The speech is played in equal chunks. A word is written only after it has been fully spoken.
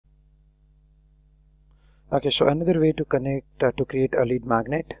Okay, so another way to connect to create a lead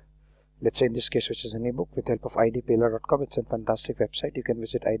magnet, let's say in this case which is an ebook, with the help of IDplr.com. It's a fantastic website. You can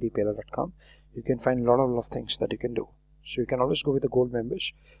visit IDplr.com. You can find a lot of things that you can do. So you can always go with the gold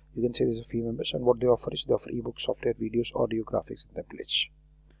members. You can see there's a free members, and what they offer is they offer ebooks, software, videos, audio, graphics, and templates.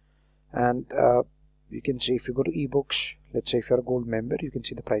 And you can see if you go to ebooks, let's say if you're a gold member, you can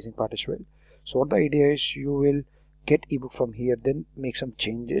see the pricing part as well. So what the idea is, you will get ebook from here, then make some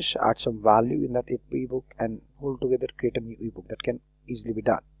changes, add some value in that ebook, and all together create a new ebook. That can easily be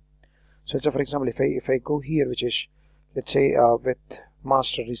done. So let's say, for example, if I go here, which is, let's say with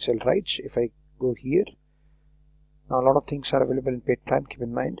master resale rights, if I go here, now a lot of things are available in paid plan, keep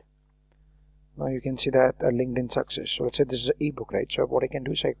in mind. Now you can see that LinkedIn success. So let's say this is an ebook, right? So what I can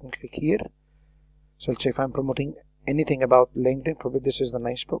do is I can click here. So let's say if I'm promoting anything about LinkedIn, probably this is the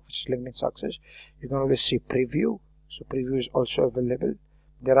nice book, which is LinkedIn success. You can always see preview. So preview is also available.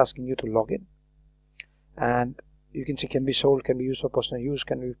 They're asking you to log in, and you can see can be sold, can be used for personal use,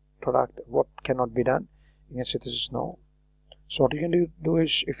 can be product, what cannot be done. You can see this is no. So what you can do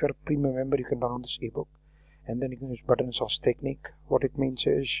is, if you're a premium member, you can download this ebook, and then you can use button sauce technique. What it means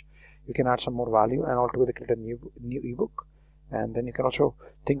is you can add some more value and altogether create a new ebook, and then you can also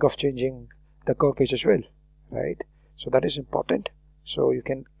think of changing the cover page as well, right? So that is important. So you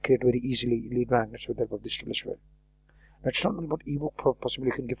can create very easily lead magnets with the help of this tool as well. Now it's not only about ebook, possibly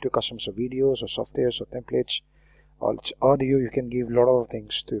you can give to your customers videos or softwares or templates, or it's audio. You can give a lot of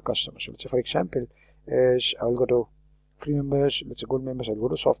things to your customers. So let's say, for example, is I'll go to free members, let's say gold members, I'll go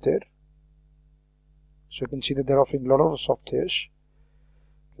to software. So you can see that they're offering a lot of softwares.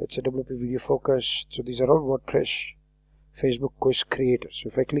 Let's say WP Video Focus. So these are all WordPress, Facebook Quiz Creators. So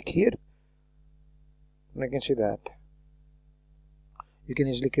if I click here, and I can see that you can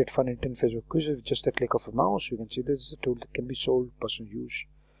easily create fun intent Facebook quizzes with just a click of a mouse. You can see this is a tool that can be sold, personal use,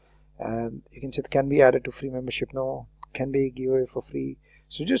 and you can see it can be added to free membership. No, can be giveaway for free.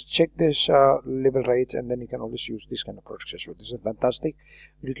 So just check this label right, and then you can always use these kind of products as well. This is fantastic.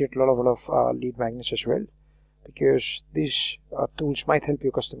 You create a lot of lead magnets as well, because these tools might help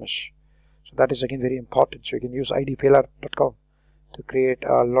your customers. So that is again very important. So you can use IDplr.com to create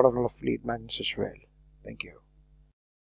a lot of lead magnets as well. Thank you.